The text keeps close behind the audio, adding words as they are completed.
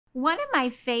One of my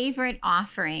favorite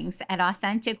offerings at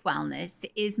Authentic Wellness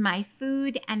is my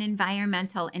food and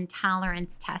environmental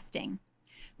intolerance testing.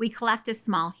 We collect a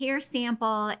small hair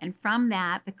sample, and from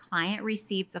that, the client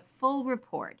receives a full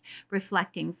report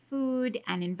reflecting food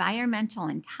and environmental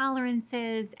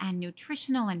intolerances and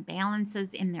nutritional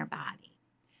imbalances in their body.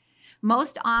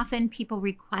 Most often, people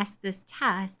request this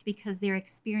test because they're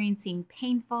experiencing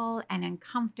painful and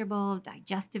uncomfortable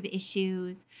digestive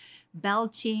issues,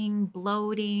 belching,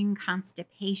 bloating,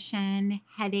 constipation,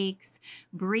 headaches,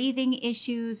 breathing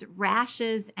issues,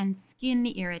 rashes, and skin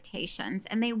irritations.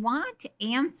 And they want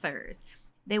answers.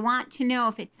 They want to know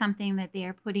if it's something that they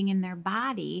are putting in their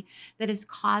body that is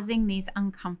causing these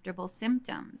uncomfortable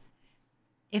symptoms.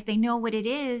 If they know what it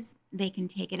is, they can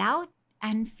take it out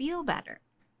and feel better.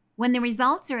 When the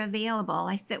results are available,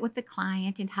 I sit with the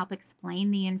client and help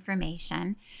explain the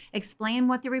information, explain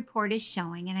what the report is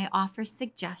showing, and I offer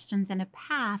suggestions and a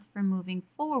path for moving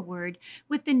forward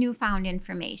with the newfound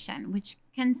information, which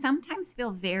can sometimes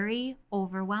feel very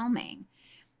overwhelming.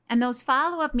 And those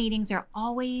follow-up meetings are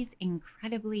always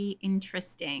incredibly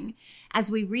interesting. As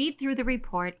we read through the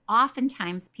report,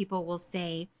 oftentimes people will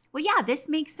say, well, yeah, this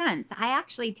makes sense. I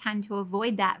actually tend to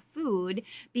avoid that food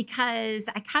because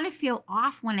I kind of feel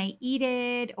off when I eat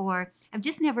it, or I've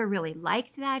just never really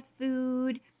liked that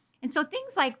food. And so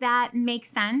things like that make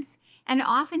sense. And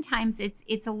oftentimes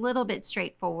it's a little bit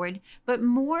straightforward, but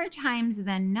more times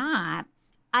than not,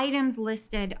 items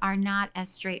listed are not as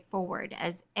straightforward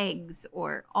as eggs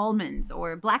or almonds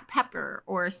or black pepper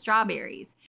or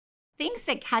strawberries. Things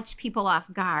that catch people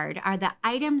off guard are the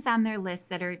items on their list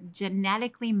that are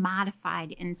genetically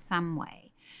modified in some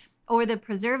way, or the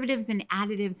preservatives and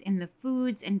additives in the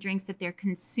foods and drinks that they're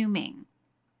consuming.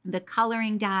 The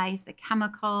coloring dyes, the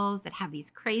chemicals that have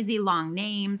these crazy long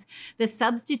names, the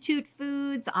substitute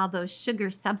foods, all those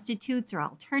sugar substitutes or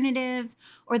alternatives,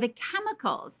 or the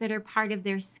chemicals that are part of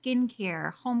their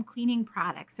skincare, home cleaning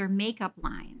products, or makeup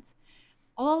lines.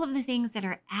 All of the things that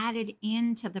are added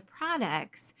into the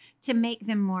products to make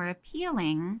them more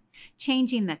appealing,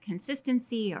 changing the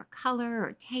consistency or color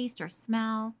or taste or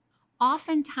smell.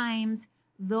 Oftentimes,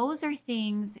 those are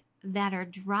things that are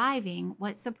driving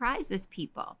what surprises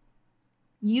people.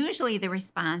 Usually the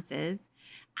response is,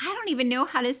 I don't even know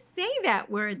how to say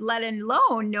that word, let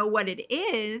alone know what it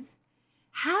is.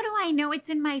 How do I know it's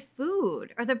in my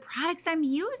food or the products I'm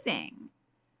using?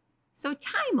 So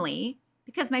timely,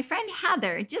 because my friend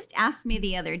Heather just asked me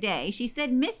the other day. She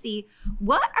said, Missy,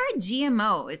 what are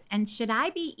GMOs and should I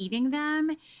be eating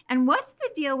them? And what's the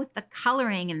deal with the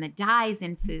coloring and the dyes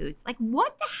in foods? Like,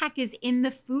 what the heck is in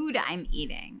the food I'm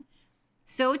eating?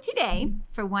 So today,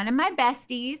 for one of my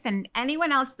besties and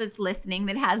anyone else that's listening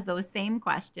that has those same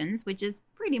questions, which is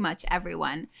pretty much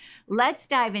everyone, let's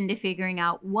dive into figuring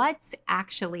out what's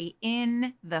actually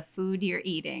in the food you're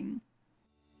eating.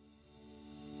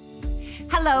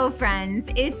 Hello, friends.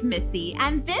 It's Missy,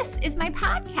 and this is my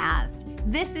podcast.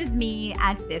 This is me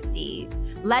at 50.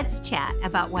 Let's chat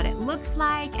about what it looks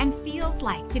like and feels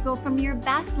like to go from your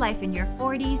best life in your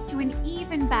 40s to an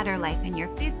even better life in your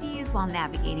 50s while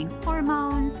navigating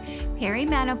hormones,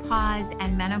 perimenopause,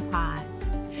 and menopause.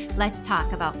 Let's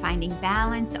talk about finding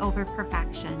balance over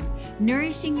perfection,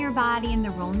 nourishing your body and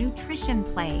the role nutrition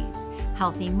plays,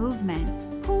 healthy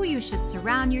movement, who you should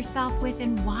surround yourself with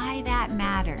and why that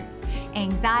matters,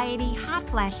 anxiety, hot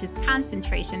flashes,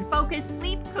 concentration, focus,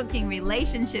 sleep, cooking,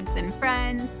 relationships, and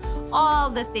friends, all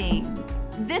the things.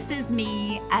 This is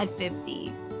me at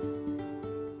 50.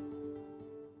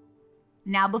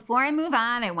 Now, before I move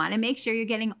on, I want to make sure you're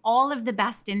getting all of the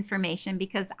best information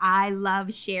because I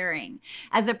love sharing.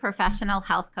 As a professional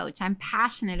health coach, I'm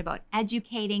passionate about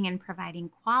educating and providing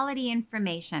quality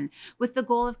information with the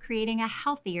goal of creating a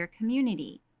healthier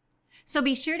community. So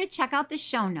be sure to check out the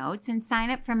show notes and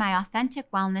sign up for my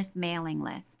Authentic Wellness mailing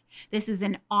list. This is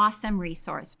an awesome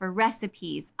resource for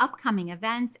recipes, upcoming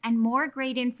events, and more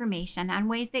great information on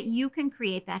ways that you can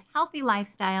create that healthy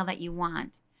lifestyle that you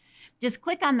want. Just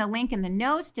click on the link in the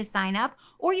notes to sign up,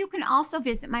 or you can also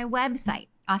visit my website,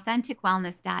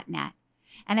 authenticwellness.net.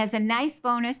 And as a nice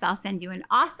bonus, I'll send you an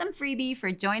awesome freebie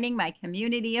for joining my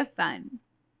community of fun.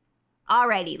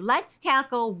 Alrighty, let's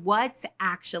tackle what's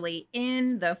actually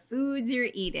in the foods you're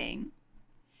eating.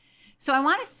 So I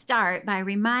want to start by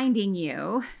reminding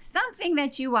you something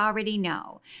that you already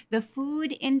know. The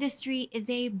food industry is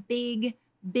a big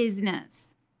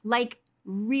business, like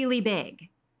really big.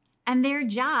 And their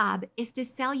job is to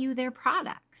sell you their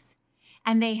products.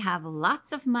 And they have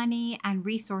lots of money and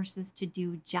resources to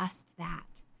do just that.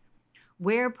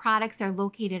 where products are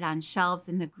located on shelves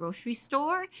in the grocery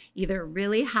store, either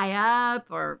really high up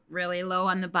or really low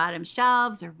on the bottom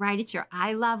shelves or right at your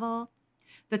eye level.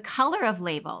 The color of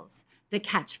labels, the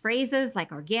catchphrases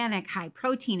like organic, high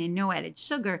protein, and no added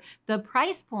sugar, the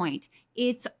price point,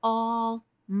 it's all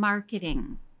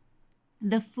marketing.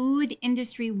 The food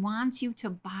industry wants you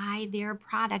to buy their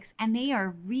products, and they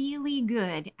are really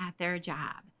good at their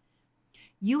job.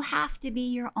 You have to be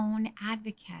your own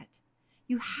advocate.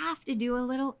 You have to do a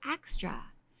little extra.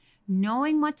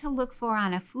 Knowing what to look for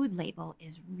on a food label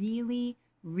is really,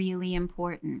 really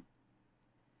important.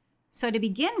 So to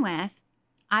begin with,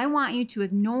 I want you to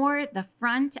ignore the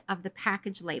front of the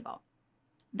package label.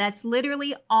 That's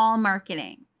literally all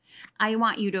marketing. I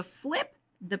want you to flip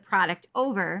the product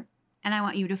over, and I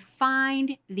want you to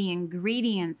find the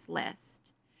ingredients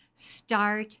list.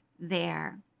 Start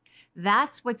there.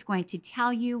 That's what's going to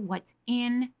tell you what's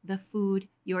in the food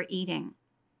you're eating.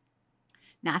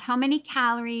 Not how many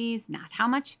calories, not how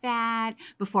much fat.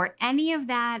 Before any of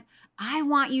that, I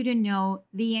want you to know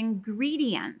the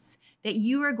ingredients that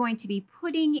you are going to be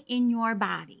putting in your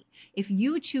body if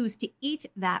you choose to eat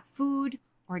that food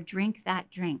or drink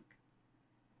that drink.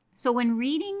 So when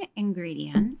reading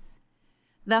ingredients,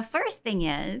 the first thing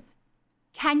is,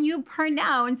 can you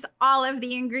pronounce all of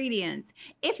the ingredients?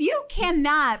 If you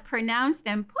cannot pronounce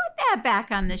them, put that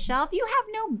back on the shelf. You have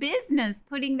no business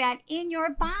putting that in your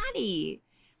body.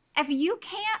 If you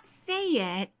can't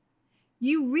say it,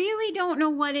 you really don't know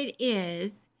what it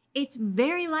is. It's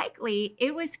very likely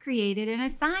it was created in a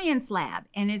science lab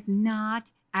and is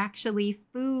not actually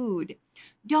food.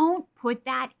 Don't put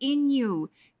that in you.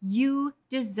 You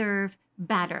deserve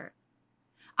better.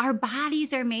 Our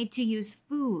bodies are made to use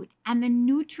food and the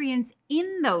nutrients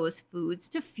in those foods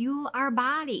to fuel our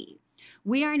body.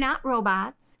 We are not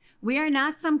robots. We are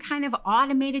not some kind of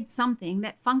automated something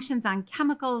that functions on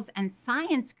chemicals and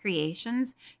science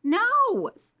creations.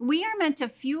 No, we are meant to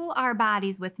fuel our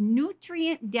bodies with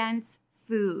nutrient-dense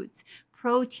foods,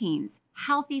 proteins,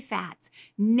 healthy fats,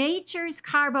 nature's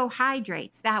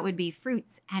carbohydrates, that would be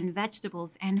fruits and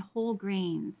vegetables and whole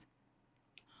grains.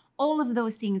 All of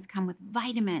those things come with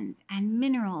vitamins and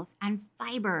minerals and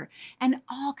fiber and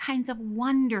all kinds of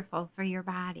wonderful for your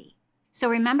body. So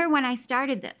remember when I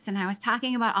started this and I was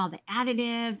talking about all the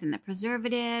additives and the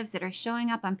preservatives that are showing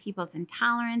up on people's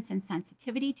intolerance and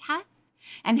sensitivity tests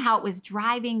and how it was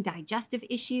driving digestive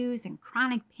issues and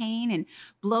chronic pain and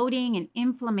bloating and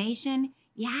inflammation?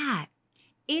 Yeah,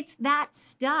 it's that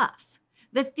stuff,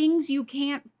 the things you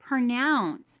can't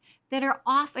pronounce that are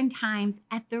oftentimes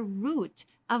at the root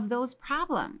of those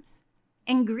problems.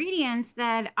 Ingredients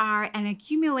that are an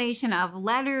accumulation of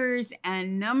letters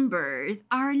and numbers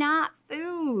are not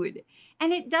food,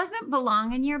 and it doesn't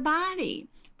belong in your body.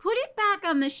 Put it back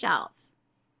on the shelf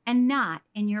and not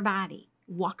in your body.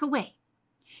 Walk away.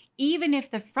 Even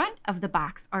if the front of the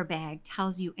box or bag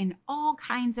tells you in all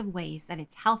kinds of ways that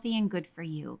it's healthy and good for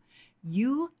you,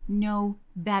 you know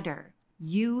better.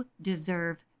 You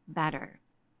deserve better.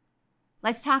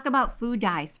 Let's talk about food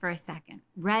dyes for a second.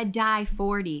 Red dye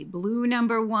 40, blue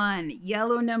number 1,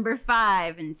 yellow number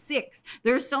 5 and 6.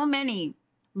 There's so many.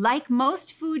 Like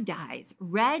most food dyes,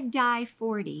 red dye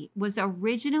 40 was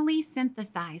originally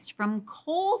synthesized from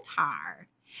coal tar,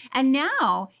 and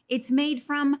now it's made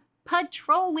from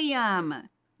petroleum.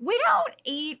 We don't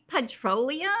eat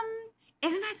petroleum.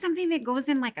 Isn't that something that goes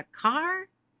in like a car?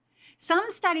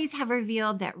 Some studies have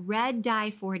revealed that red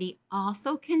dye 40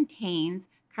 also contains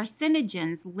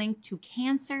carcinogens linked to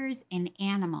cancers in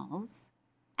animals,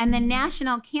 and the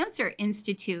National Cancer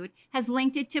Institute has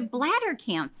linked it to bladder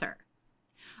cancer.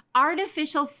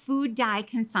 Artificial food dye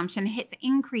consumption has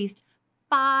increased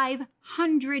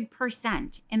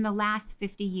 500% in the last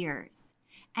 50 years,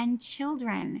 and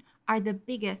children are the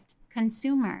biggest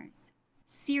consumers.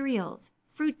 Cereals,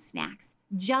 fruit snacks,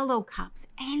 Jell-O cups,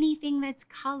 anything that's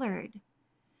colored.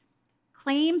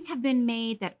 Claims have been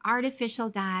made that artificial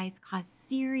dyes cause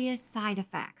serious side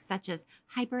effects such as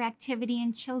hyperactivity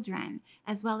in children,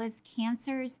 as well as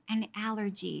cancers and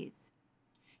allergies.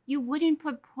 You wouldn't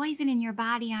put poison in your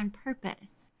body on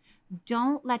purpose.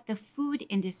 Don't let the food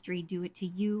industry do it to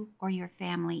you or your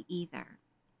family either.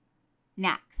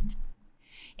 Next,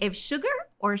 if sugar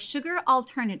or sugar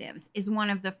alternatives is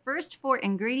one of the first 4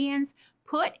 ingredients,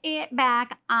 put it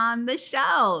back on the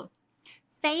shelf.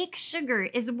 Fake sugar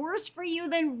is worse for you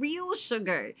than real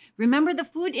sugar. Remember, the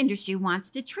food industry wants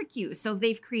to trick you, so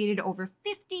they've created over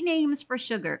 50 names for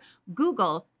sugar.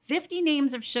 Google 50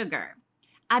 names of sugar.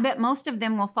 I bet most of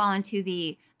them will fall into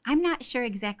the I'm not sure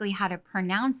exactly how to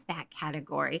pronounce that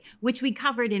category, which we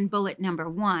covered in bullet number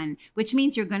 1, which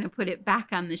means you're going to put it back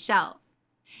on the shelf.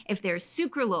 If there's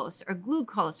sucralose or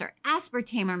glucose or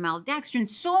aspartame or maltodextrin,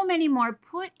 so many more,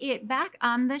 put it back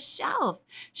on the shelf.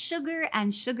 Sugar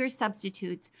and sugar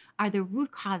substitutes are the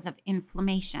root cause of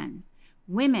inflammation.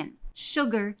 Women,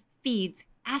 sugar feeds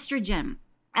estrogen.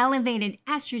 Elevated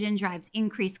estrogen drives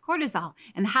increased cortisol,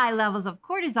 and high levels of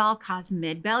cortisol cause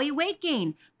mid-belly weight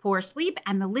gain, poor sleep,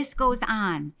 and the list goes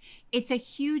on. It's a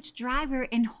huge driver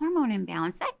in hormone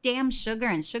imbalance. That damn sugar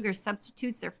and sugar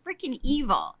substitutes are freaking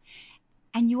evil.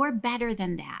 And you're better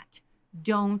than that.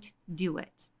 Don't do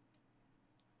it.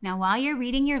 Now, while you're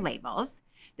reading your labels,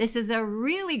 this is a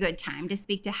really good time to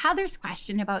speak to Heather's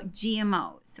question about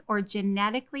GMOs, or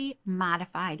genetically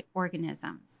modified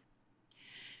organisms.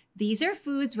 These are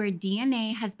foods where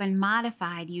DNA has been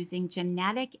modified using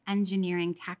genetic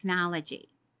engineering technology.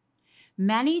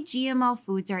 Many GMO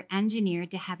foods are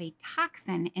engineered to have a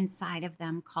toxin inside of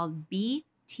them called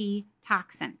Bt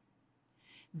toxin.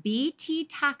 Bt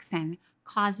toxin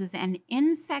causes an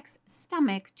insect's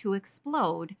stomach to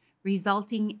explode,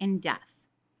 resulting in death.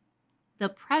 The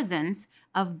presence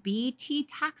of Bt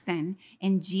toxin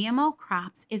in GMO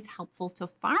crops is helpful to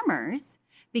farmers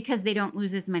because they don't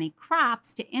lose as many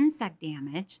crops to insect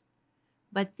damage.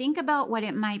 But think about what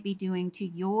it might be doing to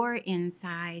your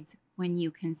insides when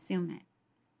you consume it.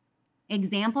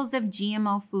 Examples of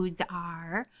GMO foods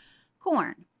are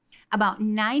corn. About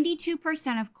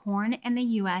 92% of corn in the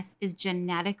U.S. is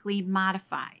genetically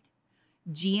modified.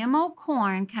 GMO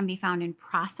corn can be found in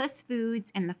processed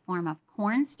foods in the form of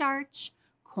cornstarch,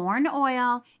 corn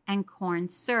oil, and corn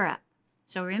syrup.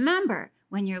 So remember,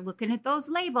 when you're looking at those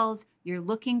labels, you're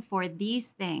looking for these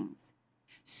things.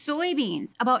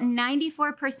 Soybeans. About 94%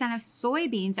 of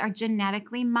soybeans are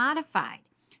genetically modified.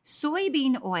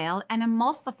 Soybean oil and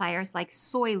emulsifiers like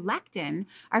soy lectin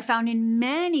are found in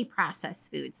many processed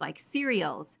foods like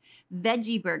cereals,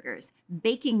 veggie burgers,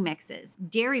 baking mixes,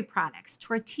 dairy products,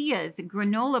 tortillas,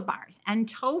 granola bars, and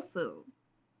tofu.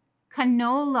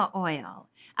 Canola oil.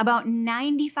 About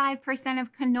 95%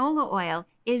 of canola oil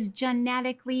is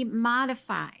genetically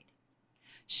modified.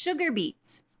 Sugar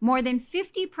beets. More than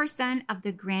 50% of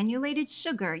the granulated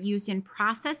sugar used in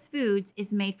processed foods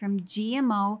is made from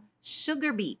GMO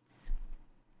sugar beets.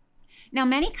 Now,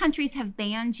 many countries have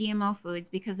banned GMO foods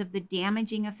because of the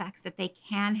damaging effects that they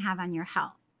can have on your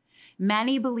health.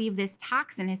 Many believe this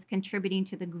toxin is contributing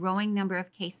to the growing number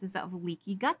of cases of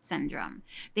leaky gut syndrome.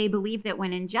 They believe that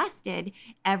when ingested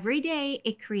every day,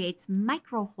 it creates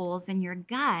micro holes in your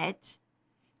gut,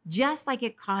 just like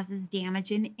it causes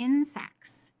damage in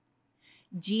insects.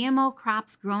 GMO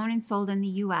crops grown and sold in the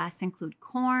U.S. include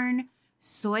corn,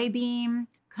 soybean,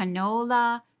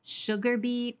 canola, sugar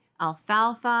beet,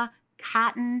 alfalfa,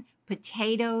 cotton,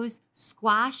 potatoes,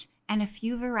 squash, and a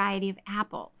few variety of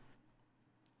apples.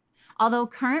 Although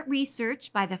current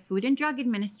research by the Food and Drug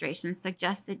Administration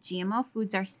suggests that GMO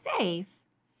foods are safe,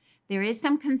 there is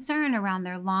some concern around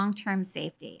their long-term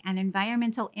safety and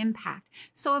environmental impact,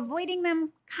 so avoiding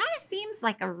them kind of seems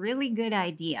like a really good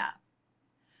idea.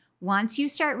 Once you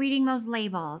start reading those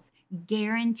labels,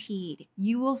 guaranteed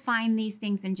you will find these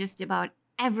things in just about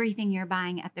everything you're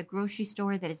buying at the grocery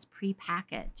store that is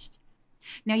prepackaged.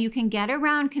 Now, you can get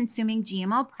around consuming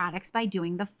GMO products by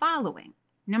doing the following.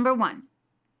 Number one,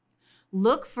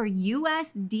 look for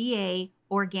USDA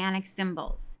organic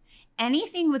symbols.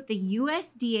 Anything with the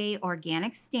USDA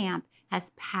organic stamp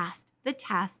has passed the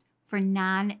test for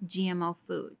non-GMO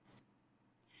foods.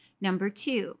 Number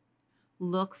two,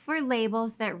 look for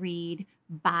labels that read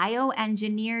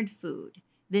bioengineered food.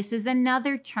 This is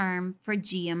another term for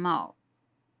GMO.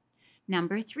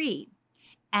 Number three,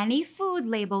 any food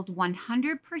labeled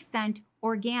 100%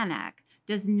 organic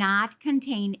does not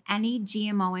contain any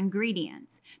GMO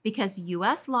ingredients because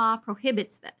U.S. law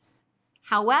prohibits this.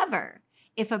 However,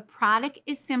 if a product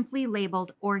is simply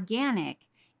labeled organic,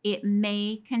 it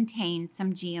may contain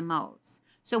some GMOs.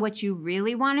 So what you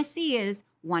really want to see is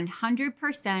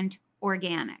 100%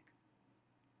 organic.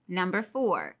 Number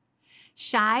four,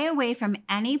 shy away from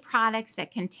any products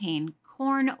that contain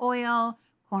corn oil,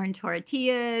 corn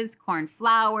tortillas, corn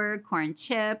flour, corn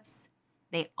chips.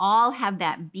 They all have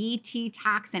that Bt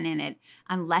toxin in it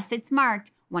unless it's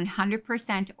marked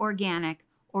 100% organic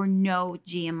or no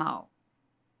GMO.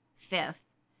 Fifth,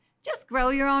 just grow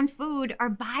your own food or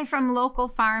buy from local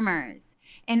farmers.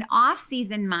 In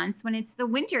off-season months, when it's the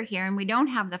winter here and we don't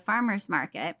have the farmers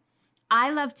market, I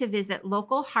love to visit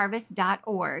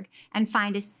localharvest.org and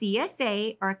find a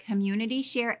CSA or a community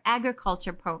share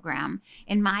agriculture program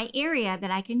in my area that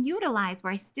I can utilize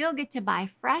where I still get to buy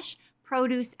fresh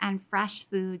produce and fresh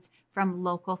foods from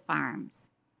local farms.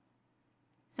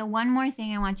 So one more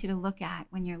thing I want you to look at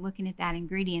when you're looking at that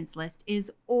ingredients list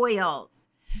is oils.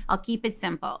 I'll keep it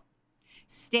simple.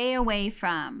 Stay away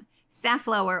from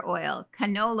safflower oil,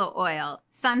 canola oil,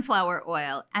 sunflower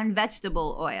oil, and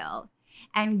vegetable oil,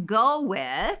 and go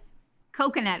with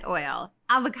coconut oil,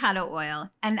 avocado oil,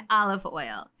 and olive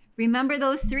oil. Remember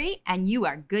those three, and you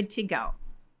are good to go.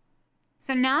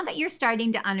 So now that you're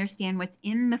starting to understand what's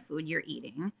in the food you're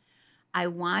eating, I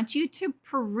want you to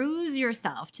peruse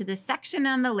yourself to the section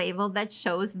on the label that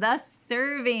shows the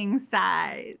serving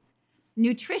size.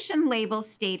 Nutrition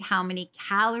labels state how many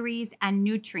calories and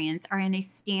nutrients are in a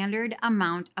standard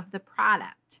amount of the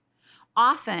product,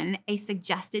 often a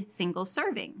suggested single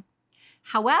serving.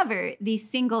 However, these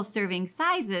single serving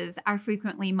sizes are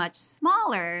frequently much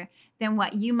smaller than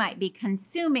what you might be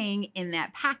consuming in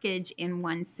that package in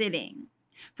one sitting.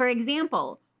 For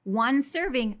example, one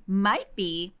serving might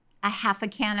be a half a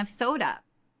can of soda,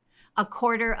 a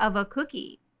quarter of a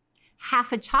cookie,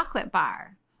 half a chocolate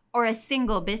bar, or a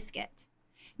single biscuit.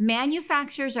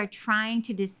 Manufacturers are trying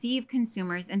to deceive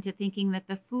consumers into thinking that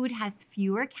the food has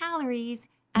fewer calories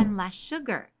and less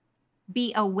sugar.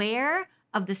 Be aware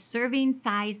of the serving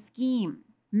size scheme.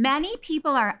 Many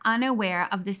people are unaware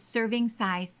of the serving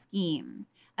size scheme,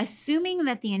 assuming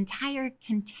that the entire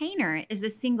container is a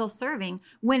single serving,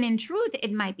 when in truth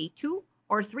it might be 2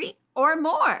 or 3 or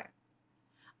more.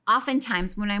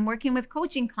 Oftentimes, when I'm working with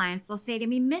coaching clients, they'll say to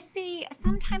me, Missy,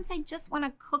 sometimes I just want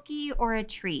a cookie or a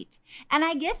treat. And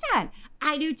I get that.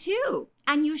 I do too.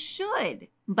 And you should,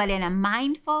 but in a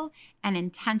mindful and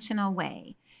intentional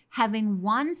way. Having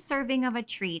one serving of a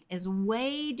treat is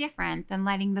way different than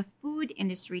letting the food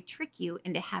industry trick you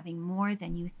into having more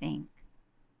than you think.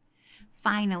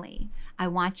 Finally, I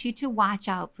want you to watch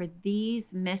out for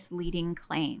these misleading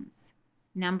claims.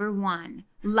 Number 1,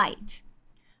 light.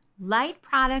 Light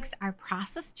products are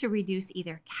processed to reduce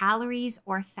either calories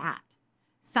or fat.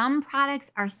 Some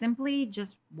products are simply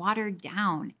just watered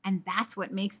down, and that's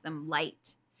what makes them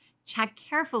light. Check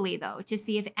carefully, though, to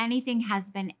see if anything has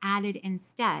been added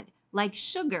instead, like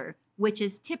sugar, which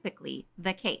is typically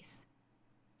the case.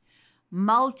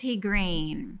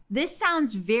 Multigrain. This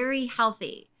sounds very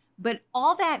healthy, but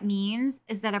all that means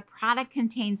is that a product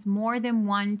contains more than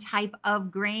one type of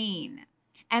grain,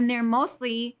 and they're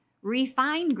mostly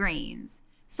refined grains.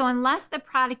 So unless the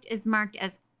product is marked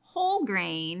as whole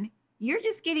grain, you're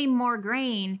just getting more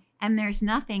grain and there's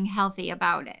nothing healthy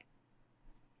about it.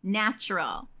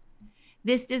 Natural.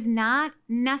 This does not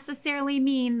necessarily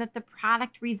mean that the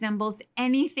product resembles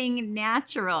anything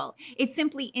natural. It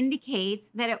simply indicates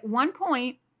that at one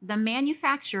point, the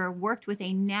manufacturer worked with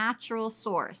a natural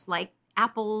source like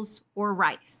apples or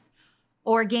rice.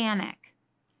 Organic.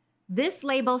 This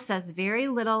label says very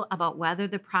little about whether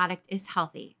the product is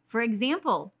healthy. For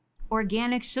example,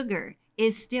 organic sugar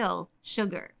is still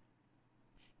sugar.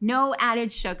 No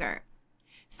added sugar.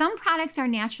 Some products are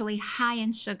naturally high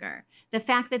in sugar. The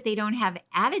fact that they don't have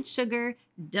added sugar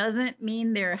doesn't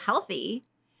mean they're healthy.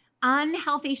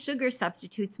 Unhealthy sugar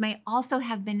substitutes may also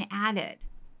have been added.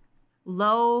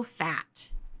 Low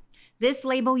fat. This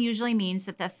label usually means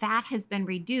that the fat has been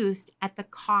reduced at the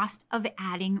cost of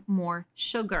adding more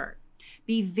sugar.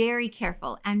 Be very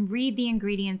careful and read the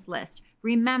ingredients list.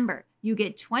 Remember, you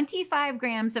get 25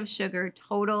 grams of sugar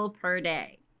total per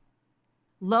day.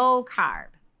 Low carb.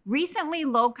 Recently,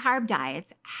 low-carb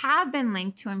diets have been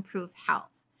linked to improved health.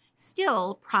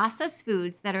 Still, processed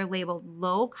foods that are labeled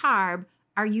low-carb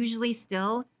are usually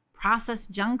still processed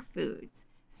junk foods,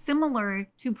 similar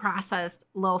to processed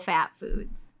low-fat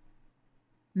foods.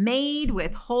 Made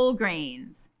with whole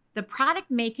grains. The product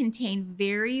may contain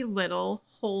very little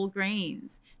whole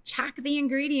grains. Check the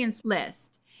ingredients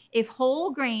list. If whole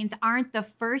grains aren't the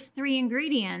first 3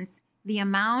 ingredients, the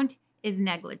amount is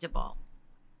negligible.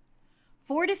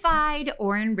 Fortified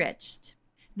or enriched.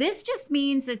 This just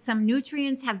means that some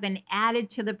nutrients have been added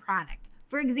to the product.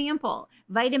 For example,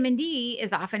 vitamin D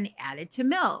is often added to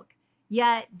milk.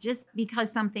 Yet, just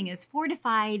because something is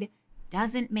fortified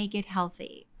doesn't make it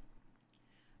healthy.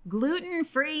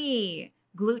 Gluten-free.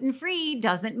 Gluten-free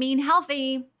doesn't mean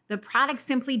healthy. The product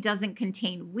simply doesn't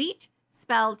contain wheat,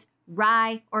 spelt,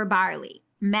 rye, or barley.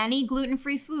 Many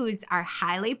gluten-free foods are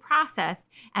highly processed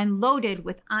and loaded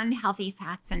with unhealthy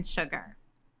fats and sugar.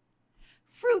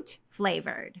 Fruit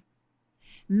flavored.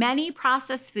 Many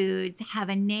processed foods have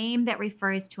a name that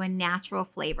refers to a natural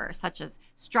flavor, such as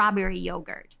strawberry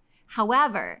yogurt.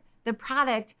 However, the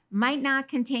product might not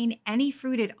contain any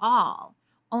fruit at all,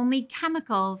 only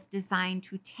chemicals designed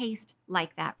to taste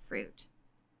like that fruit.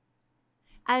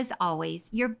 As always,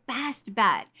 your best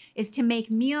bet is to make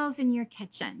meals in your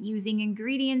kitchen using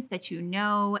ingredients that you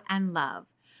know and love.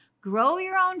 Grow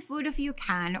your own food if you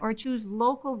can, or choose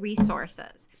local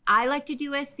resources. I like to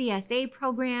do a CSA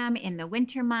program in the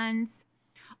winter months.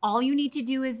 All you need to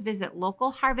do is visit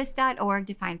localharvest.org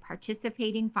to find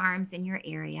participating farms in your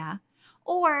area.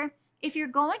 Or if you're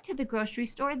going to the grocery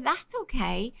store, that's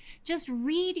okay. Just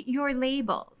read your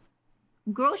labels.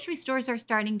 Grocery stores are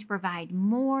starting to provide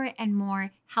more and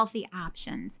more healthy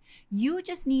options. You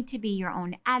just need to be your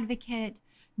own advocate,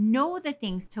 know the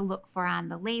things to look for on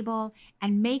the label,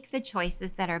 and make the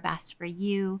choices that are best for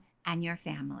you and your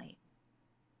family.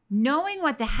 Knowing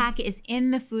what the heck is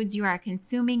in the foods you are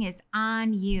consuming is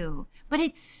on you, but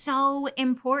it's so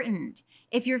important.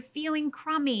 If you're feeling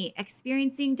crummy,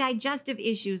 experiencing digestive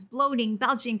issues, bloating,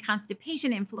 belching,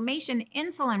 constipation, inflammation,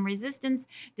 insulin resistance,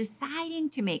 deciding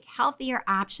to make healthier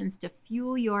options to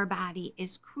fuel your body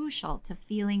is crucial to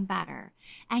feeling better.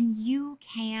 And you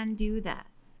can do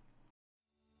this.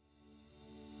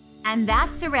 And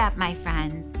that's a wrap, my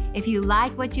friends. If you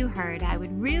like what you heard, I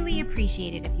would really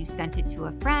appreciate it if you sent it to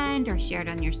a friend or shared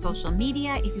on your social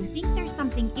media if you think there's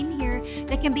something in here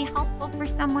that can be helpful for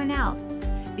someone else.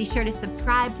 Be sure to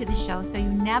subscribe to the show so you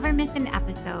never miss an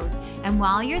episode. And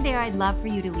while you're there, I'd love for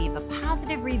you to leave a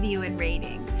positive review and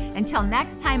rating. Until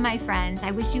next time, my friends,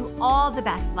 I wish you all the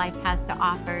best life has to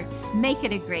offer. Make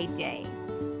it a great day.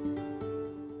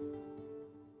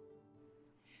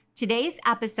 Today's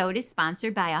episode is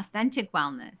sponsored by Authentic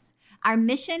Wellness. Our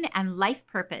mission and life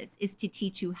purpose is to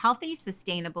teach you healthy,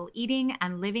 sustainable eating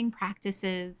and living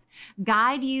practices,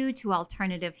 guide you to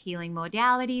alternative healing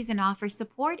modalities, and offer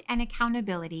support and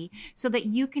accountability so that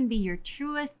you can be your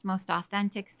truest, most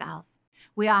authentic self.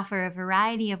 We offer a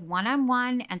variety of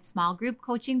one-on-one and small group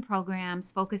coaching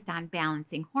programs focused on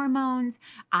balancing hormones,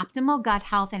 optimal gut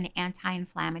health, and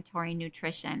anti-inflammatory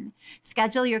nutrition.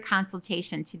 Schedule your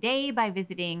consultation today by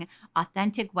visiting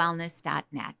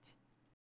authenticwellness.net.